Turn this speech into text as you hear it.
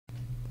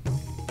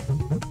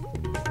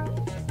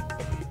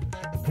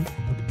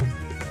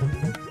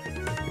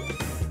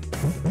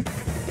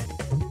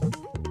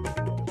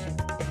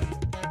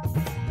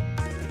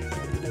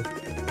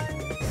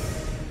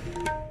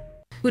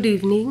Good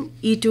evening,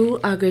 Itu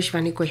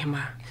Agashwani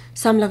Kohima.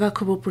 Samlaga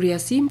Khubopuriya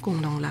Sim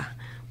Kongnongla.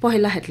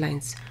 Pohela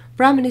headlines.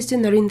 Prime Minister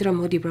Narendra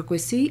Modi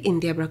Brakwesi,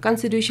 India Bra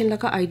Constitution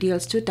Laka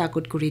Ideals to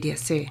Takut Kuridia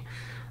se.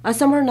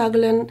 Assam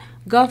Nagaland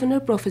Governor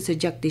Prof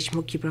Jagdish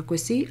Mukhi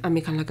Brakwesi,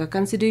 Amikan Laka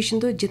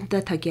Constitution to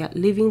Jinta Thakya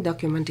Living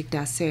Document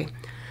Dikta se.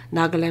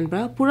 Nagaland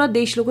Bra Pura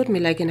Desh Logot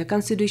Milagena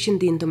Constitution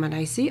Din to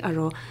Manaisi,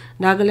 Aro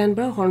Nagaland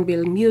Bra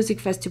Hornbill Music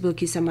Festival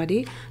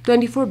Kisama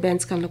 24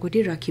 bands kan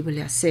lokoti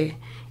Rakhibulia se.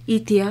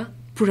 Itia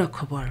Pura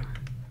Khobor.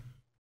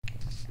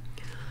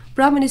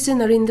 Prime Minister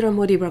Narendra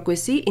Modi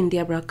Brakwesi,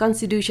 India Bra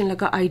Constitution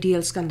Laka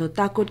Ideals Kando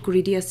Takot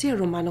Kuridia se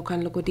Romano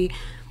Kan Lokoti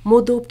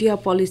Modoptia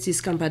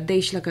Policies Kan Ba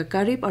Desh Laka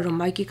Karib Aro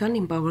Maiki Kan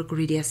Empower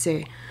Kuridia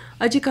se.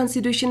 Aji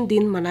Constitution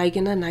Din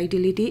Manaigena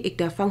Naidility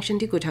Ekta Function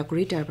Ti Kotha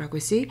Kuri Tar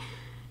Brakwesi.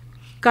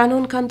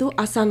 Kanon Kanto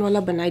Asan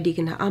wala banai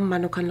digina am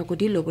manokan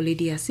lokoti loboli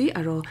diasi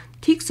aro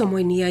thik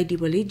somoy niyai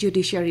diboli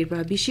judiciary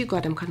bra bishi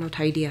godam khano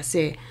thai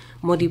diase.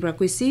 Modi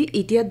Brakwesi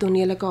itia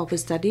dunia laka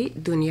opostadi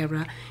dunia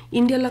bra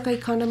India laka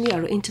economy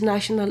aro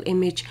international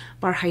image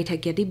par hai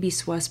thakya di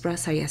biswas bra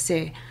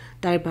sayase.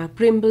 Taiba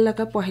Primble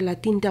laka pohela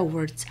tinta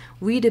words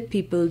we the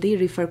people they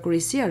refer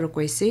korisi aro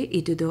koise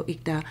itu do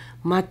ekta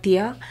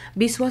matia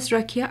biswas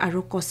rakhia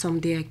aro kosam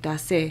de ekta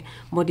se.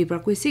 Modi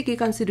Brakwesi ki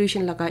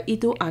constitution laka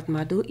itu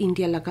atma do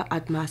India laka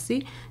atma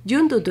si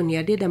jun do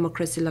dunia de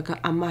democracy laka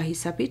amma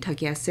hisabi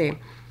thakya se.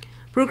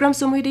 Program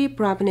Sumidi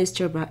Prime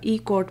Minister Bra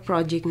E-Court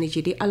Project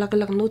Nijidi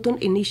alag-alag notun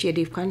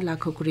initiative kan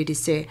lakho kuri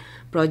dise.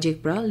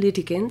 Project Bra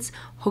litigants,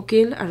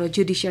 hokil aro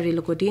judiciary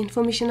lokoti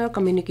information or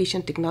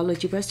communication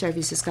technology bra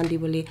services kan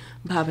diboli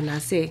bhavana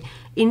se.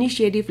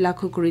 Initiative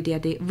lakho kuri dia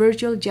de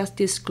virtual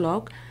justice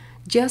clock,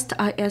 Just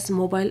IS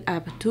mobile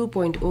app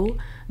 2.0,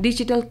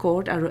 digital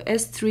court aro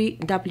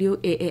S3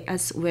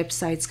 WAAS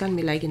websites kan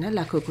milaigina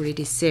lakho kuri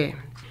dise.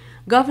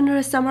 Governor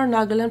Assam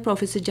Nagaland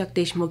Prof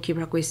Jagdish Mukhi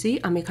Brakwesi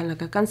Amikan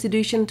Laka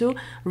Constitution to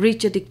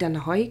reach a dicta na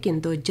hoy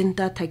kinto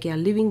jinta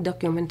thakya living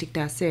document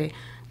dicta se.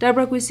 Tar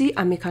Brakwesi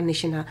Amikan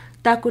nishina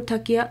taku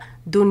thakya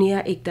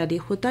dunia ekta de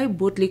hotai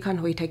bot likhan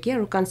hoi thakya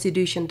aro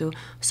constitution to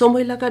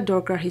somoy laka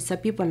dorkar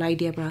hisabi banai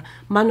dia bra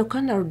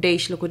manukan aro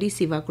desh lokodi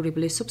siva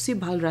kuribole subsi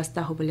bhal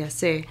rasta hobole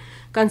ase.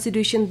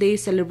 Constitution Day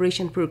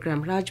celebration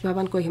program Raj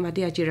Bhavan Kohima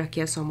de aji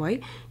rakhya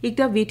somoy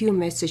ekta video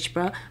message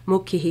bra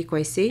Mukhi hi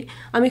koise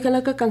Amikan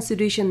laka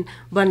constitution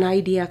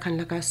banai dia khan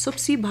laka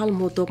subsi bhal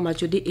motop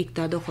majodi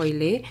ekta do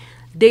hoile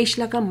Desh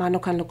laka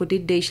manokan lokoti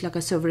desh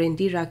laka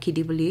sovereignty rakhi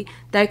diboli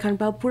tai khan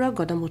pa pura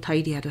godam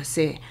uthai dia do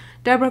se.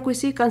 Tarbar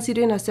kuisi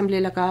constituent assembly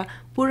laka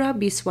pura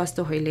biswas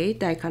to hoile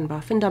tai khan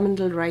ba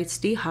fundamental rights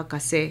di hak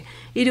ase.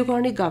 Idu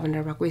karone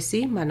governor ba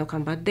kuisi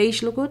manokan ba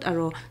desh lokot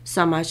aro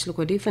samaj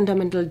lokoti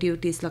fundamental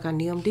duties laka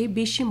niyam di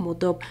bishi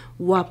modop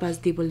wapas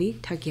diboli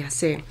thaki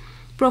ase.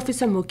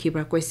 Professor Mukhi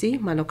Brakwesi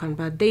manokan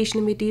ba desh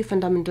nimiti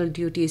fundamental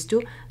duties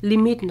to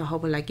limit na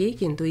hobo lage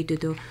kintu itu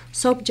to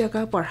sob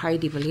jaga parhai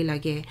diboli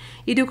lage.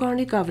 Idu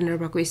karone governor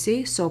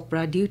Brakwesi sob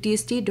bra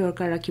duties ti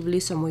dorkar rakhiboli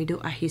samoy do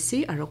ahisi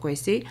aro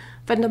koise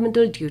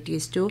fundamental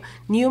duties to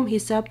niyom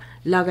hisab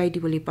lagai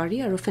diboli pari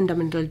aro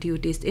fundamental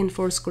duties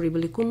enforce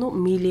koriboli kuno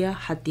milia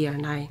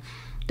hatiar nai.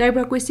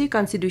 Taiba Kwesi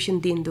Constitution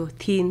Din do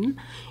thin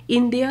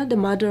India the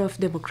mother of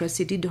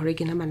democracy di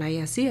doregina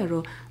manai ase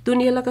aro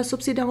dunia laka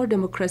subsi dangor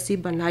democracy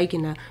banai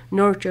gina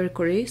nurture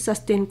kore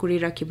sustain kuri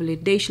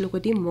rakhibole desh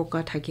lokoti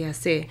moka thaki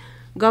ase.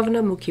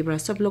 Governor Mukhi bra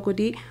sab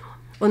lokoti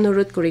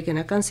অনুরোধ করে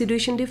কিনা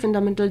constitution দি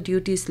fundamental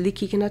duties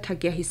লিখি কিনা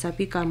থাকিয়া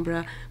হিসাবি কামরা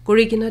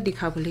করে কিনা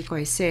দেখাবলে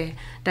কইছে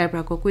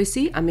তারপর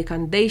কইছি আমি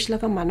খান দেশ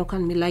লাগা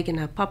মানখান মিলাই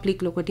কিনা পাবলিক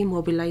লগতি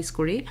মোবিলাইজ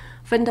করে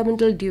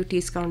ফান্ডামেন্টাল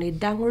ডিউটিস কারণে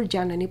ডাঙর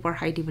জানানি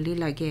পঢ়াই দিবলি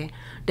লাগে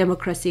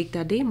ডেমোক্রেসি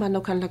একটা দি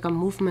মানখান লাগা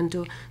মুভমেন্ট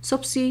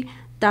সবসি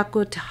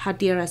তাকত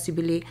হাতিয়াৰ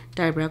আসিবলি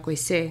তাইব্ৰা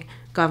কৈছে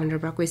গভৰ্ণৰ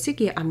ব্ৰা কৈছে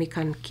কি আমি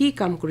খান কি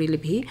কাম কৰিলে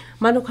ভি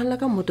মানুহখান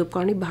লাগা মতব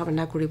কাৰণে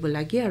ভাৱনা কৰিব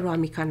লাগে আৰু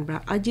আমি খান ব্ৰা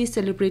আজি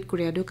সেলিব্ৰেট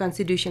কৰি আদো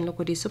কনস্টিটিউশন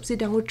লগতি সবসি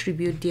ডাঙৰ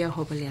ট্ৰিবিউট দিয়া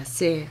হ'বলে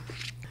আছে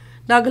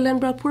Nagaland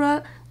bra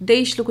pura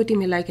desh lokoti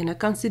milai kena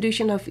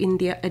Constitution of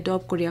India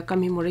adopt korea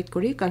commemorate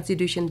kori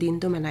Constitution din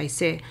to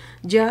manaise.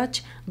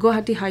 Judge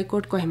Guwahati High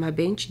Court Kohima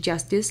Bench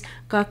Justice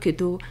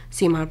Kaketu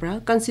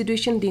Simabra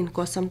Constitution din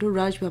kosam to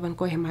Raj Bhavan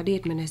Kohima de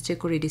administer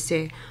kori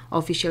dise.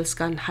 Officials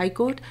kan High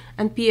Court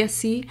and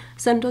PSC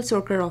Central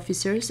Sarkar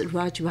officers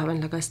Raj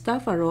Bhavan laga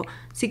staff aro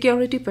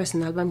security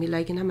personnel ba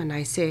milai kena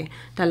manaise.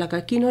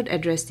 Talaka keynote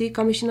address di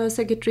Commissioner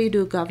Secretary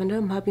do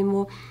Governor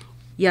Mhabimo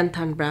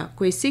Yanthan bra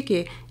koise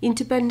ke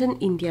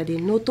independent India de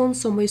noton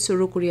somoy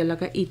suru korea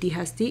laga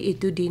itihas di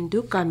etu din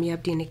du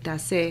kamyab din ekta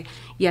ase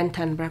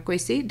Yanthan bra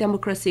koise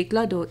democracy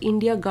la do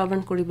India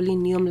govern koriboli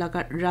niyom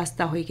laga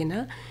rasta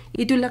hoigena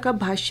itu laga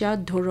bhasha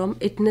dhorom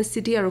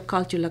ethnicity aro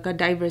culture laga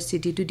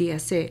diversity du di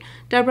ase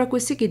tabra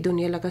koise ke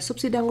dunia laga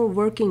subsi dangor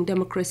working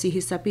democracy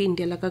hisabi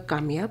India laga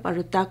kamyab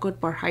aro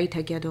takot parhai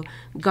thakya do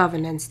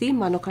governance di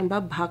manokhan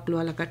ba bhag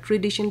lwa laga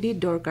tradition di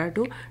dorkar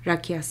do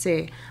rakhi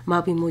ase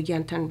Mhabimo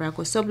Yanthan bra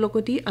ko sob loko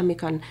লগতি আমি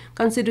খান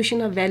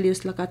constitutional values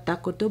লগা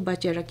তাকতো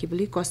বাঁচাই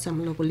ৰাখিবলৈ কসম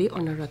লবলৈ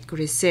অনুৰোধ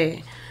কৰিছে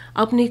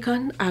আপনি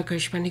খান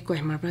আকাশবাণী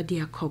কোহিমাৰ পৰা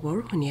দিয়া খবৰ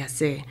শুনি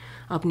আছে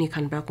আপনি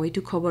খান পৰা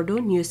কৈটো খবৰটো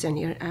নিউজ এণ্ড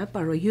এয়াৰ এপ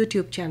আৰু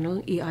ইউটিউব চেনেল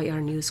EIR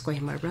নিউজ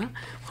কোহিমাৰ পৰা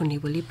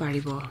শুনিবলৈ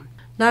পাৰিব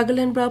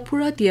Nagaland bra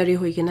pura tiyari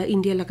hoigena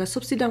India laga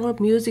sobse dangor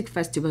music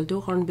festival to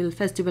Hornbill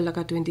Festival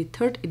laga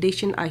 23rd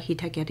edition ahi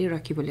thakiate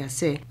rakhibole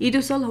ase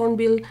idusal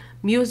Hornbill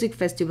Music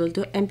Festival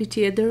to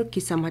amphitheater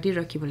Kisama di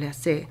rakhibole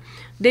ase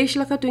desh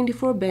laga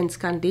 24 bands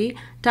kan di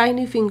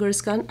Tiny Fingers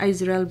kan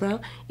Israel bra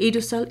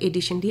idusal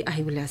edition di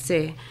ahibole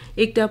ase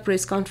ekta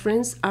press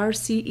conference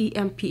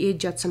RCEMPA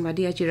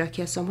jatsamadi aji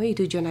rakhia samoy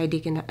itu jonai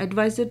dikena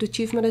advisor to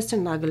Chief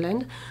Minister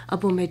Nagaland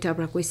Abu Mehta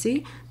bra koisi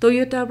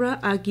Toyota bra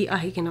agi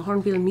ahikena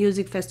Hornbill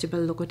Music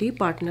Festival lokoti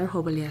partner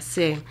hobali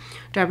ase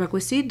tarba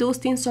koisi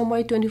 2-3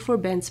 সময় 24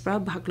 bands pra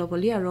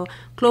bhaglobali aro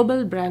global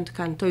brand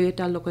kan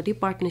Toyota lokoti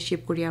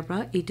partnership koria pra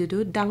itudu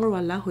dangor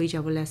wala hoi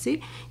jabole ase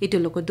itu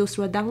lokot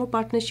dosra dangor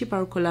partnership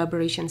aro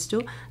collaborations to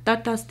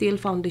Tata Steel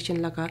Foundation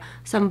laga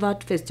Samvad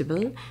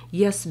Festival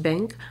Yes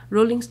Bank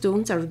Rolling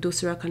Stones aro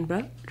dosra kan pra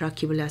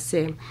rakhibole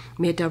ase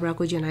meta bra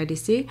ko janai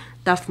dise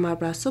tafma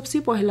bra sobse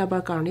pohila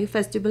bar karone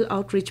festival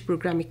outreach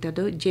program ekta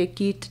do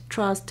Jekit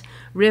Trust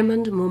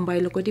Raymond Mumbai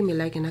lokoti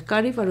milai kena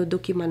karif aro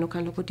doki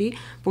manukan lokoti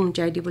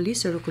punjai diboli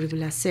suru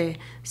kuribula ase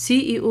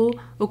CEO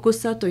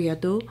Okusa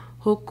Toyato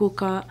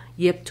Hokuka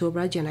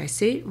Yeptobra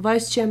janaise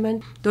Vice Chairman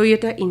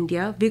Toyota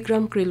India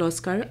Vikram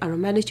Kirloskar aro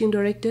Managing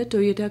Director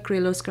Toyota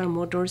Kirloskar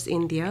Motors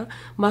India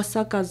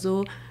Masakazo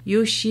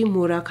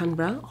Yoshimura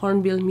Khanbra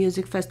Hornbill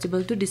Music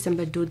Festival to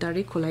December 2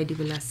 tarikh kholai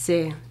dibula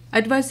ase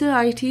Advisor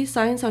IT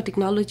Science or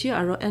Technology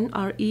aro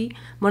NRE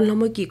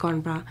Manlomo ki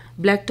konbra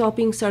black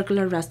topping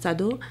circular rasta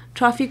do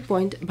traffic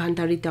point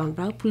Bhandari town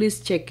bra police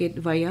check it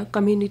via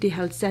community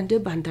health center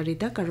Bhandari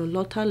ta karo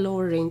Lotha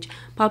lower range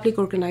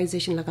public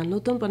organization laga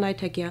noton banai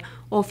thakia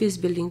office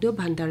building do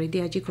Bhandari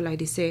di aji kholai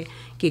dise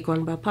ki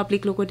konbra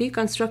public logoti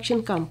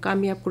construction kam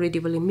kamyab kore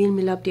dibole mil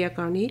milap dia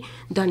karni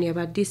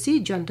dhanyabad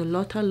disi jonto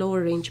Lotha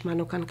lower range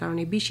manokan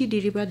karni bishi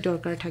diriba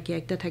dorkar thakia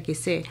ekta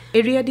thakise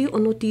area di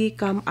onoti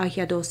kam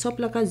ahia do sop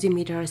laga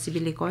জিমিদাৰ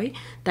সিবিলি কয়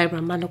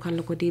তাইৰ মানখান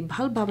লগতি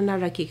ভাল ভাৱনা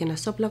ৰাখি কেনে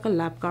সবলক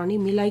লাভ কাৰণে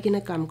মিলাই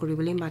কেনে কাম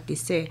কৰিবলৈ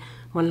মাতিছে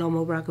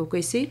মনলমবৰাকো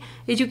কৈছে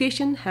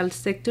এডুকেশ্যন হেল্থ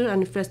সেক্টৰ আৰু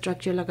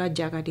ইনফ্ৰাষ্ট্ৰাকচাৰ লগা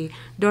জাগাদি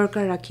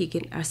দৰকাৰ ৰাখি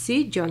কেনে আছে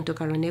জন্ত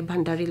কাৰণে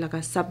ভাণ্ডাৰী লগা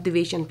সাব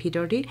ডিভিজন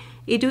ভিতৰতে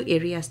এডু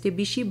এৰিয়াছতে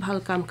বেছি ভাল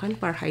কাম খান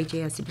পঢ়াই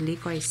যায় আছে বুলি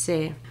কৈছে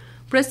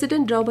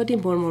President Draupadi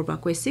Murmu ba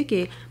koise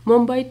ke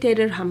Mumbai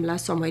terror hamla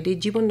somai de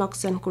jibon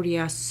noksan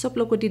koria sob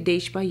lokoti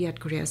desh ba yad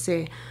kori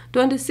ase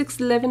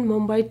 26/11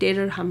 Mumbai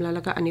terror hamla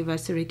laga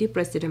anniversary ti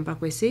president ba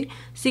koise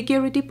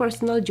security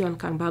personnel John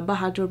Khan ba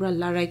bahadur ba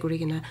larai kori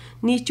kina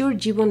nichur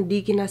jibon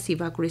digina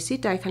siva korisi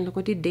tai khan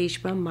lokoti desh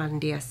ba man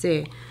di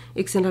ase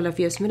External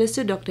Affairs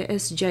Minister Dr.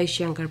 S.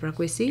 Jaishankar ba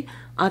koise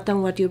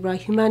atangwati ba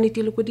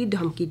humanity lokoti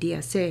dhamki di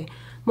ase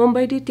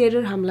Mumbai di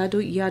terror hamla do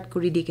yad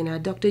kori dikina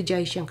Dr.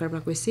 Jaishankar ba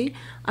koise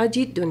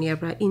ajit dunia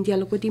bra India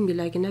lokoti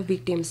milai kina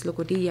victims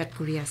lokoti yad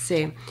kori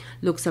ase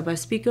Lok Sabha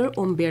Speaker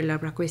Om Birla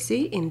bra koise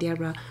India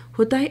bra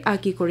hutai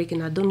aki kori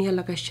kina dunia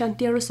laga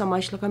shanti aru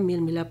samaj laga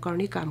mil milap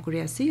karni kam kori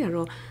ase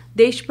aro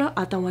desh bra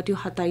atangwati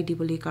hatai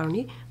diboli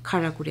karni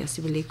khara kori ase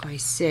boli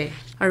koise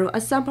aro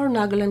Assam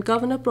Nagaland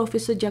Governor Prof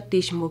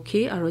Jagdish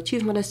Mukhi aro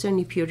Chief Minister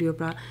Nipurio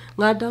bra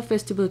ngada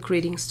festival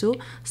greetings to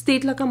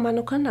state laga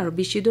manokhan aro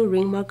bishido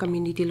ringmar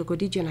community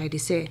lokoti janai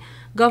dise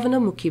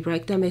Governor Mukhi bra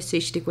ekta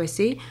message di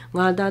koise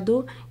ngada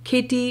do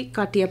kheti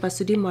katia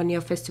pasudi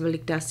mania festival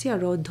ekta ase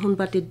aro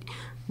dhunbati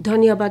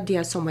ধন্যবাদ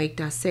দিয়া সময়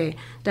একটা আছে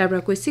তারপর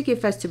কইছে কি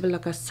festival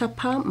লাকা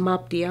সাফা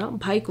মাপ দিয়া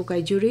ভাই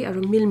কোকাই জুৰি আৰু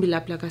মিল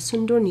মিলাপ লাকা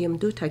সুন্দৰ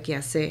নিয়মটো থাকি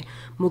আছে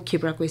মুখ্য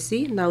পৰা কইছি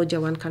নাও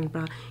জৱান খান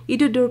পৰা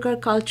ইটো দৰকাৰ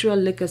কালচাৰাল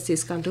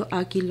লেগাসিস কান্টো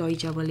আকি লৈ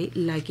যাবলি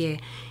লাগে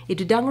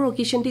ইটো ডাঙৰ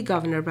অকেশন দি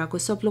গভৰ্ণৰ পৰা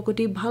সব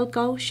লগতি ভাল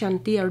কাও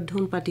শান্তি আৰু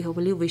ধুন পাতি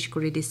হবলি উইশ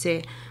কৰি দিছে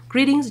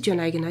গ্ৰিটিংছ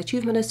জনাই গনা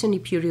চিফ মিনিষ্টাৰ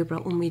নিপিউৰিৰ পৰা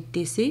উম্মিদ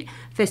দিছে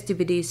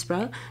ফেস্টিভিটিজ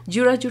পৰা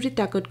জুৰা জুৰি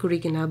তাকত কৰি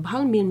গনা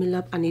ভাল মিল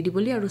মিলাপ আনি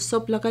দিবলি আৰু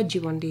সব লাকা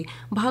জীৱন দি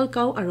ভাল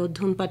কাও আৰু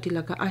ধুন পাতি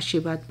লাকা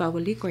আশীৰ্বাদ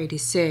পাবলি কৈ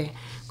দিছে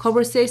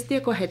খবৰ চেষ্টি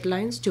কো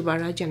হেডলাইনছ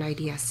দুবাৰা জনাই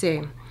দি আছে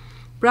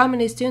Prime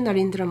Minister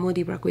Narendra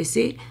Modi bra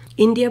koise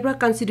India bra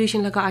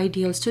constitution laga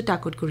ideals to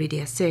takot kori di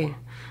ase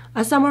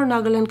Assam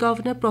Nagaland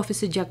Governor Prof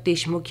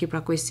Jagdish Mukhi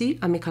bra koise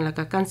amikhan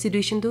laga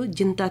constitution to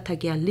jinta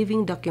thakia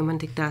living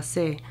document ekta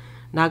ase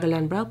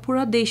Nagaland bra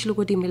pura desh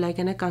logoti milai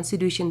kana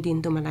constitution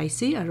din to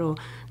manaisi aro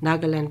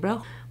Nagaland bra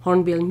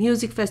Hornbill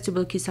Music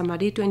Festival Kisama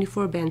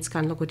 24 bands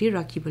kan logoti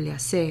rakhibole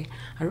ase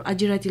aro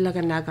ajirati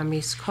laga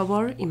Nagamese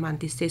khobor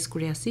imanti ses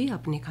kori ase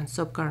apni khan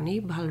sob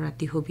karni bhal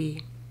rati hobi